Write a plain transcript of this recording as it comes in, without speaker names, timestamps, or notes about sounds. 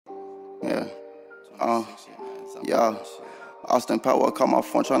Yeah. Yeah. Austin Power call my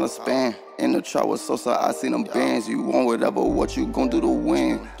phone tryna spam. In the trap with Sosa, I seen them bands. You want whatever, what you gon' do to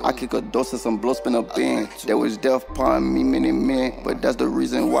win? I kick a dose and some blow, spin a bin. There was death upon me, many men. But that's the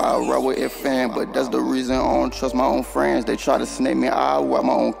reason why I ride with a fan. But that's the reason I don't trust my own friends. They try to snake me, I wipe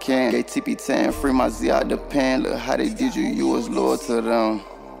my own can. Gay TP10, free my Z out the pan. Look how they did you, you was loyal to them.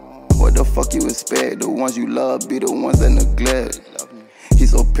 What the fuck you expect? The ones you love be the ones that neglect. He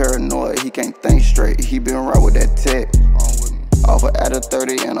so paranoid, he can't think straight. He been right with that tech. Off a at a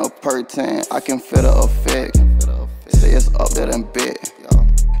 30 and a per 10, I can feel the effect. Say it's up there and bet.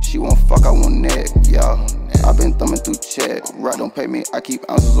 She won't fuck, I want neck, y'all. I been thumbing through check. Right don't pay me, I keep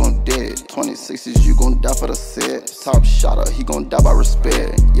ounces on dead. 26s, you gon' die for the set. Top shotter, he gon' die by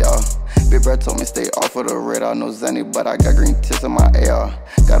respect, y'all. Big Brad told me stay off of the radar. No Zanny, but I got green tips in my AR.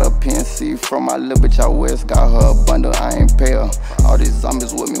 Got a PNC from my little bitch out west. Got her a bundle, I ain't pay her. All these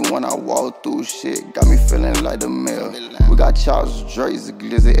zombies with me when I walk through shit. Got me feeling like the mail. We got Charles, Drakes,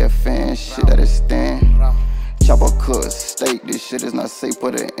 Glizzy, FN, shit that is stand. Chopper cook, steak, this shit is not safe,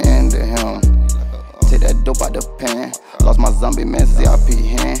 put an end to him. Take that dope out the pan. Lost my zombie man, ZIP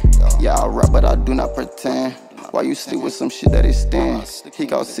hand. Yeah, I rap, but I do not pretend. Why you sleep with some shit that is stand? He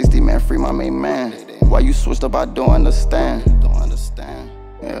got 60 man, free my main man. Why you switched up, I don't understand.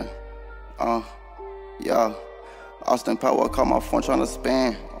 Yeah, yeah. Austin Power call my phone tryna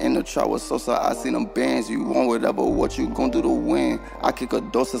spam. In the trap with Sosa, I seen them bands. You want whatever, what you gon' do to win? I kick a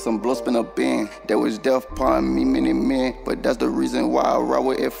dose and some blow, spin a bin. There was death upon me, many men. But that's the reason why I ride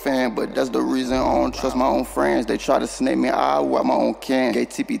with a fan. But that's the reason I don't trust my own friends. They try to snake me, I wipe my own can. Gay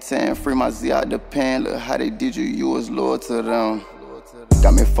TP10, free my Z out the pan. Look how they did you, you was loyal to them.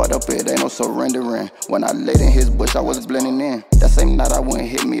 Got me fucked up, it ain't no surrendering. When I laid in his bush, I was blending in. That same night I went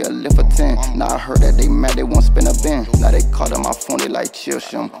hit me a lift for 10. Now I heard that they mad, they won't spin a bin. Now they called on my phone, they like chill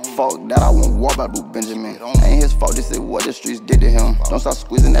shim. Fuck that, I won't walk by Blue Benjamin. Ain't his fault, this is what the streets did to him. Don't start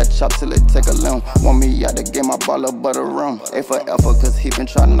squeezing that chop till it take a limb. Want me out the game, I ball a butter rum. A for effort, cause he been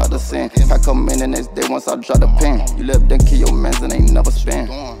trying not to sin. I come in the next day once I drop the pen. You left them kill your mans and ain't never spin.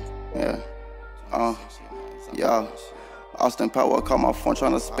 Yeah, yeah. Austin Power call my phone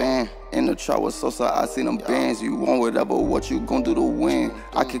tryna spam. In the trap with Sosa, I seen them bands. You want whatever, what you gon' do to win?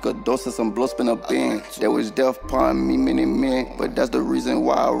 I kick a dose and some blow, spin a bin. There was death upon me, many men. But that's the reason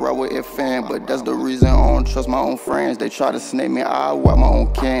why I ride with a fan. But that's the reason I don't trust my own friends. They try to snake me, I wipe my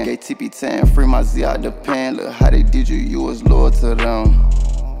own can. Gay TP10, free my Z out the pan. Look how they did you, you was loyal to them.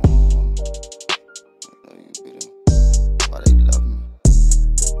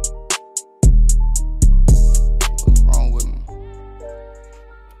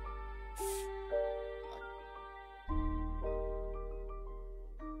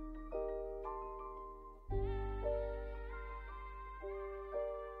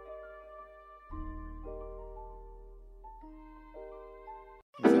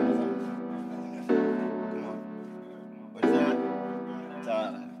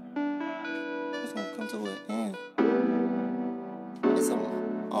 It's gonna come to an end. It's a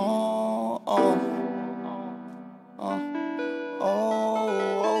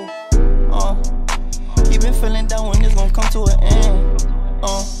he been feeling down when it's gonna come to an end.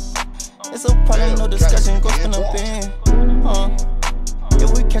 It's a problem, no discussion, go spin a bin. If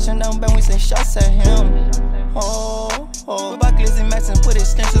we catch him down bad, we send shots at him. We buy Glizzy Max and put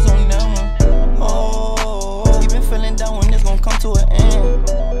extensions on them. He been feeling down when it's gonna come to an end.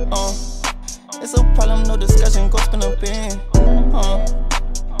 It's a problem, no discussion, go spin a bin.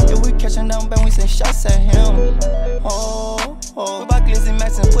 If we catch him down bad, we send shots at him. We buy Glizzy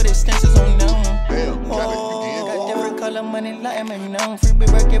Max and put extensions on them. Got different color money, like me known. Free big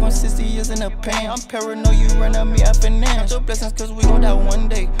red gave him 60 years in the pain. I'm paranoid, you run up me FNN. Count your blessings, cause we gon' die one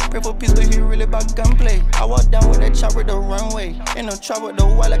day. Pray for peace, but he really about gunplay. I walk down with that chop with the runway. Ain't no trap with the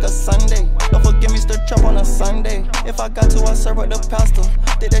white like a Sunday. Don't forget me, still trap on a Sunday. If I got to, I serve with the pastor.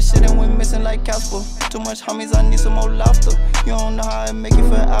 Did that shit and went missing like Casper. Too much homies, I need some more laughter. You don't know how I make you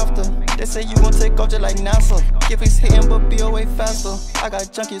feel after. They say you gon' take off just like NASA. Give his hitting, but be away faster. I got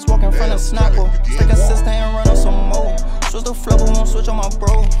junkies walking from the snapper. Stay consistent and run on some more. Switch the flow, but won't switch on my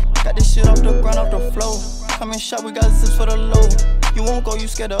bro. Got this shit off the ground, off the flow. Come in shop, we got zips for the low. You won't go, you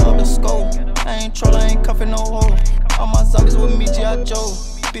scared of the scope. I ain't troll, I ain't cuffing no hoe. All my zombies with me, G.I. Joe.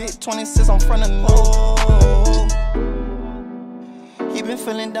 Big 26, I'm front of no. He been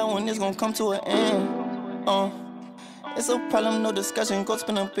feeling down when it's gon' come to an end. It's a problem, no discussion, go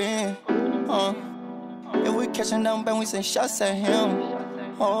spin a bin. If we catch him down bad, we send shots at him.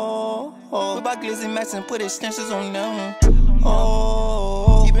 We buy Glizzy Max and put extensions on them.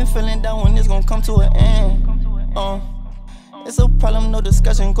 He been feeling down when it's gon' come to an end. It's a problem, no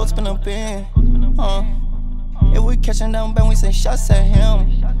discussion, go spin a bin. If we catching down bang, we send shots at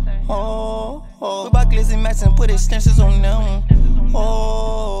him. Oh, oh. We buy glizzy max and put extensions on them.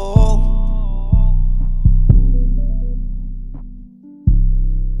 Oh.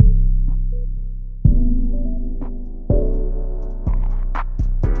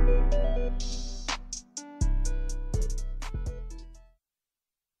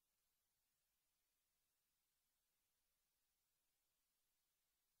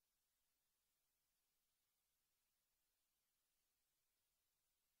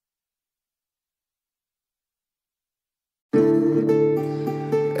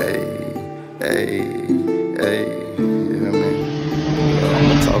 Hey, you hear me?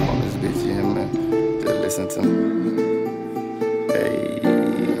 I'ma talk on this bitch, you hear me? Just listen to me.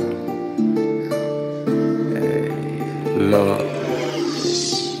 Love.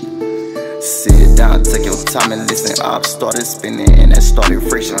 Sit down, take your time and listen. Up started spinning and that started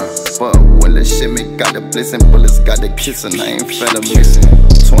friction. But when Loe Shimmy got the blissing, bullets got the kissing. I ain't felt a mission.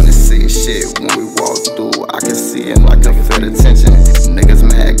 26 shit when we walk through, I can see it and I can feel the tension. Niggas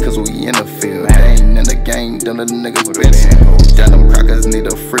mad cause we in the field. They ain't in the game, them the niggas benching. Damn, them crackers need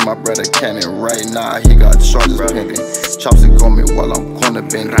to free my brother Cannon. Right now he got charges pending. Chopstick on me while I'm corner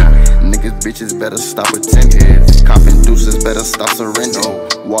bending. Niggas bitches better stop attending. Copping deuces better stop surrendering.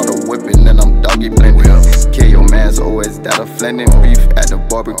 Water whipping and I'm doggy blending. Kill your mans always that offending. Beef at the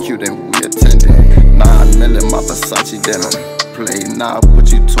barbecue then we attending. 9 million my Versace denim. Play now, put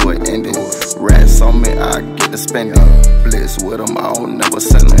you to an ending. Rats on me, I get the spending. Blitz with them, I don't never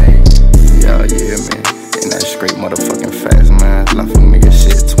send them. Yeah, yeah, man. And that straight motherfucking facts, man. Life for nigga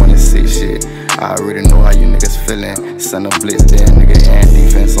shit, 26 shit. I already know how you niggas feeling. Send a blitz there, nigga, and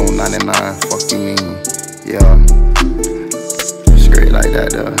defense on 99. Fuck you mean? Yeah. Straight like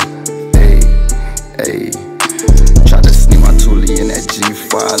that, hey. Try to sneak my toolie in that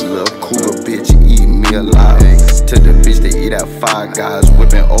G5. Little cougar bitch, eat me alive. To the bitch, they eat at Five Guys.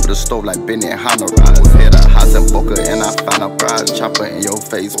 Whipping over the stove like Benny Hanna rides. Hit a house in Boca and I found a prize. Chopper in your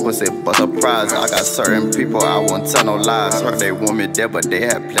face, pussy, but surprise. I got certain people, I won't tell no lies. Heard they want me dead, but they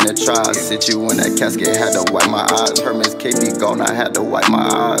had plenty tries. Sit you in that casket, had to wipe my eyes. Heard Miss KB gone, I had to wipe my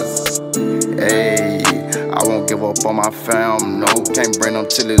eyes. Hey, I won't give up on my fam, no. Can't bring them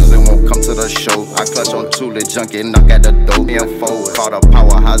chillers, they won't come to the show. I clutch on Tule, junkie, knock at the door. Info, call the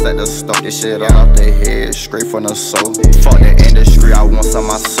powerhouse at the stove. This shit off the head, straight from the soul. Fuck the industry, I want some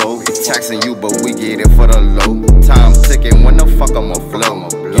of my soul. Taxing you, but we get it for the low. Time ticking, when the fuck I'ma flow?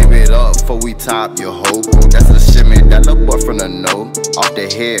 Give it up before we top your hoe. That's a shimmy, that little boy from the know. Off the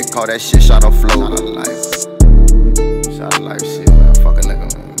head, call that shit shot of flow. Shot of life. Shot of life shit, man. Fuck a nigga,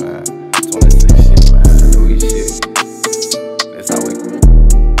 man. 26 shit, man. Louis shit. That's how we go.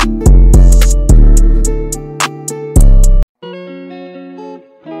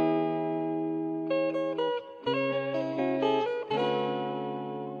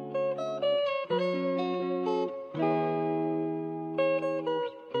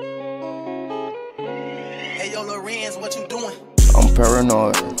 Hey yo, Lorenz, what you doing? I'm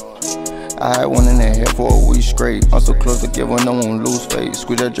paranoid. I had one in the head for a week straight. I'm so close to giving, no one lose faith.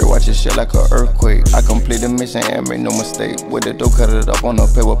 Squeeze that jerk, watch it shit like an earthquake. I complete the mission and make no mistake. With the dough, cut it up on a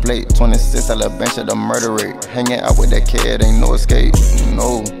paper plate. 26 at the bench at the murder rate. Hanging out with that kid, ain't no escape.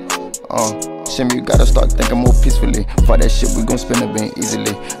 No, Shimmy, you gotta start thinking more peacefully. For that shit, we gon' spin a bin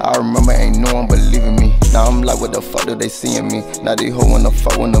easily. I remember ain't no one believing me. Now I'm like, what the fuck do they seeing me? Now they hoe wanna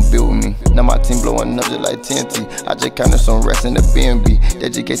fuck, wanna build with me. Now my team blowing up just like TNT. I just counted some rest in the BNB.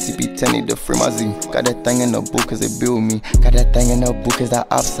 That GKCP10 need to free my Z. Got that thing in the boot cause they build me. Got that thing in the boot cause that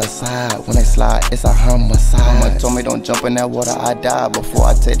opposite side. When they slide, it's a homicide. Mama told me don't jump in that water, I die. Before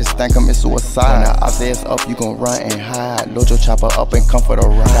I take this thing, commit suicide. When the op says up, you gon' run and hide. Load your chopper up and come for the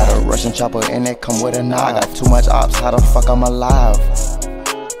ride. Got a Russian chopper and that come with a knife. I got too much ops, how the fuck I'm alive?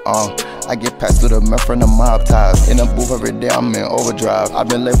 I get passed through the meth from the mob ties. In the booth every day, I'm in overdrive. I've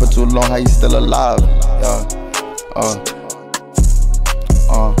been late for too long, how you still alive?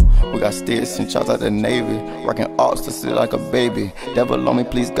 We got sticks and shots out the Navy. Rockin' ops to sit like a baby. Devil on me,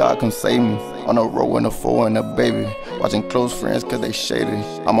 please God, come save me. On the road in a 4 and a baby. Watching close friends cause they shady.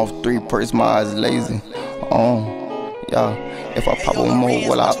 I'm off 3 perks, my eyes lazy. Yeah, if I pop one more,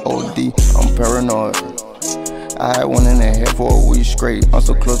 well I OD. I'm paranoid. I had one in the head for a week straight. I'm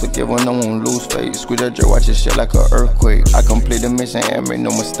so close to giving, no one lose faith. Squeeze that jerk, watch it shit like an earthquake. I complete the mission and make no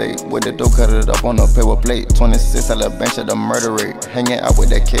mistake. With the dough, cut it up on a paper plate. 26 at the bench at the murder rate. Hanging out with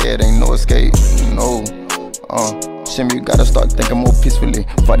that kid, ain't no escape. No, Shimmy, you gotta start thinking more peacefully.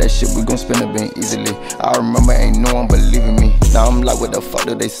 Fuck that shit, we gon' spend a bit easily. I remember ain't no one believing me. Now I'm like, what the fuck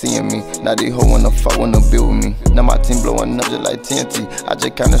do they seeing me? Now they hoe wanna fuck, wanna build with me. Now my team blowing up just like TNT. I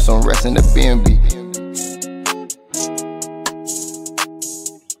just counted some rest in the B&B.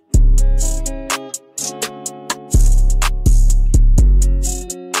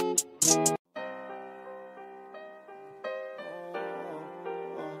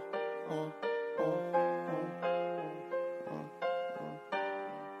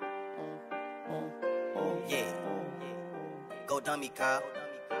 Yeah. Go dummy, Kyle.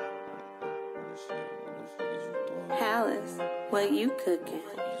 Palace, what you cooking?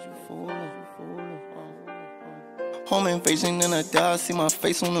 Home invasion in a die, see my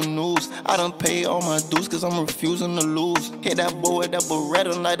face on the news. I done paid all my dues cause I'm refusing to lose. Hit that boy with that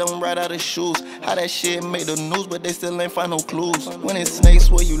Beretta and I don't ride out of shoes. How that shit made the news but they still ain't find no clues. When it's snakes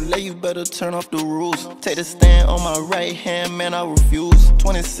where you lay, you better turn off the rules. Take the stand on my right hand, man, I refuse.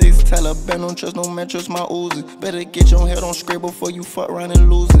 26 Taliban, don't trust no man, trust my Uzi. Better get your head on straight before you fuck around and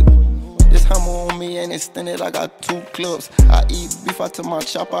lose it. This hammer on me ain't extended, I got 2 clips. I eat beef, I took my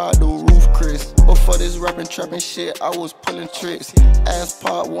chopper out the roof, Chris. Before this rapping, trapping shit, I was pulling tricks. Ass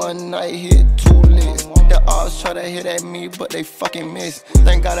pop one night, hit 2 licks. The odds try to hit at me, but they fucking miss.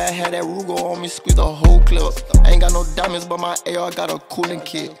 Thank God I had that Ruger on me, squeeze the whole clip. Ain't got no diamonds, but my AR got a cooling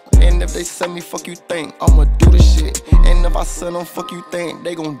kit. And if they send me, fuck you think, I'ma do the shit. And if I send them, fuck you think,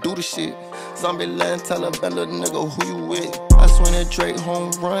 they gon' do the shit. Zombieland, tell a bad little nigga who you with. I swing that Drake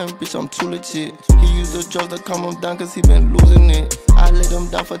home run, bitch, I'm too legit. He used the drugs to calm him down cause he been losing it. I laid him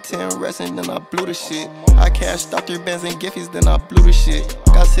down for 10 rests and then I blew the shit. I cashed out 3 bands and giffies, then I blew the shit.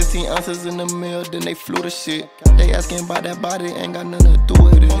 Got 16 ounces in the mill, then they flew the shit. They asking about that body, ain't got nothing to do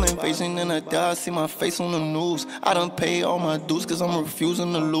with it. Home invasion in a die, see my face on the news. I done paid all my dues cause I'm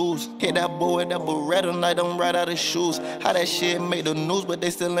refusing to lose. Hit that boy with that Beretta and I don't ride out of shoes. How that shit made the news but they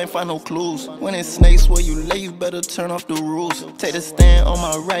still ain't find no clues. When it's snakes where you lay, you better turn off the rules. Take the stand on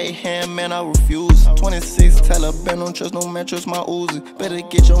my right hand, man, I refuse. 26 Taliban, don't trust no man, trust my Uzi. Better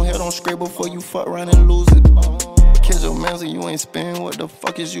get your head on straight before you fuck around and lose it. Kids your mans and you ain't spinning, what the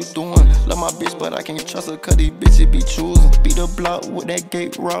fuck is you doing? Love my bitch but I can't trust her cause these bitches be choosing. Beat the block with that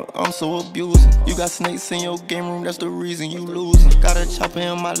gate rock, I'm so abusing. You got snakes in your game room, that's the reason you losing. Got a chopper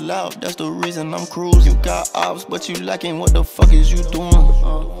in my loud, that's the reason I'm cruising. You got ops but you lacking, what the fuck is you doing?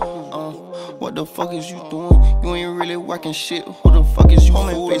 What the fuck is you doing? You ain't really working shit, who the fuck is you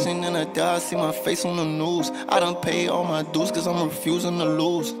fooling? Home invasion in a die, see my face on the news. I done paid all my dues cause I'm refusing to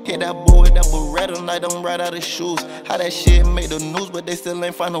lose. Hit that boy with that Beretta and I don't ride out of shoes. How that shit made the news but they still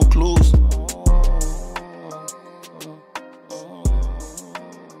ain't find no clues.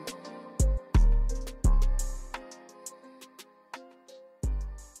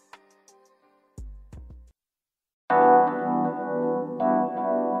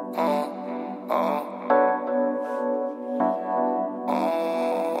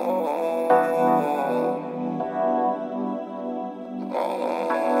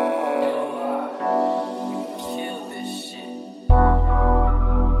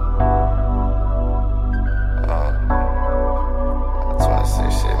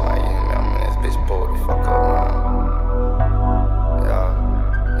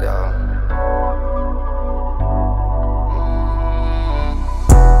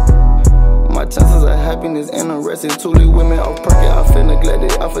 Happiness and arrested, truly women off perky, I feel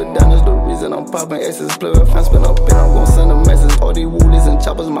neglected. I feel down is the reason I'm popping X's. Play with fans, spin up and I'm gon' send a message. All these woolies and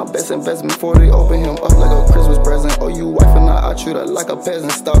choppers, my best investment. Before they open him up like a Christmas present. Oh, you wife and I treat her like a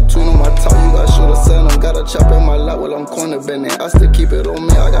peasant. Stop tuning my talk, you got shoot a sell them. Got a chop in my lap while I'm corner bending. I still keep it on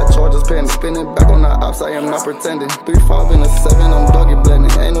me, I got charges pending. Spinning back on the ops, I am not pretending. 3, 5 and a 7, I'm doggy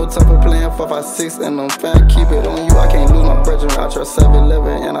blending. Ain't no time for playing 5, 5, 6 and I'm fan. Keep it on you, I can't lose my brethren. I trust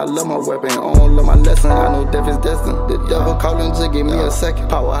 7-11 and I love my weapon. I don't love my lesson, I know death is destined. The devil calling J, give me a second.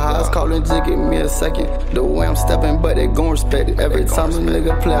 Powerhouse calling J, give me a second. The way I'm stepping, but they gon' respect it. Every time a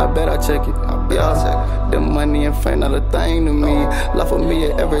nigga play, I bet I check it. Yeah, the money and fame not a thing to me. Life for me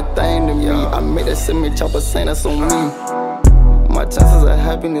is everything to me. I made that semi chopper saying that's on me. My chances of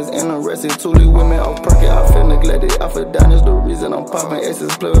happiness and arrested. Truly women off perky, I feel neglected. I feel down is the reason I'm popping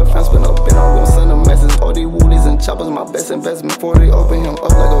X's. Play with fans, spin up and I'm gon' send a message. All these woolies and choppers, my best investment. Before they open him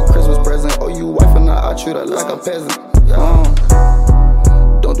up like a Christmas present. Oh, you wife and I treat her like a peasant.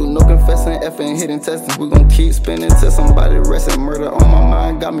 Don't do no confessing, effing, hitting, testing. We gon' keep spinning till somebody resting. Murder on my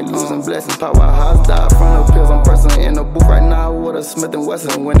mind, got me losing blessings. Powerhouse died from the pills, I'm pressing. In the booth right now with a Smith &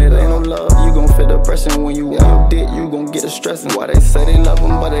 Wesson. When it ain't no love, you gon' feel depression. When you want your dick, you gon' get a stressing. Why they say they love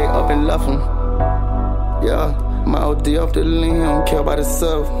him, but they up and left him. Yeah, my OD off the lean, he don't care about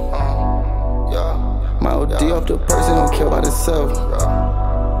himself. Yeah, My OD off the person, don't care about himself.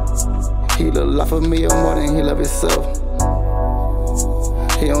 He the life of me more than he love himself.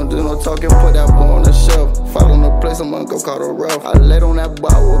 He don't do no talking, put that boy on the shelf. Fight on the place, I'm gonna go call the rough. I laid on that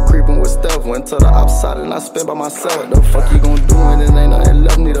bottle, creeping with stealth. Went to the outside and I spent by myself. The fuck you gon' do when it ain't nothing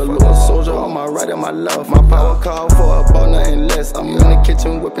left? Need a little soldier on my right and my left. My power call for about nothing less. I'm in the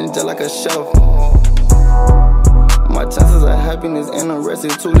kitchen whipping just like a chef. My chances of happiness and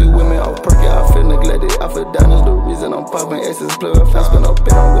arrested. Two lead women off perky, I feel neglected. I feel down is the reason I'm popping X's. Play with fast, spin up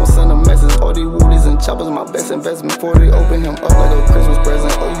bit, I'm gon' send a message. All these woodies and choppers, my best investment. Before they open him up like a Christmas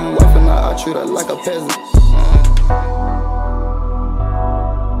present. Oh, you wife and I treat her like a peasant.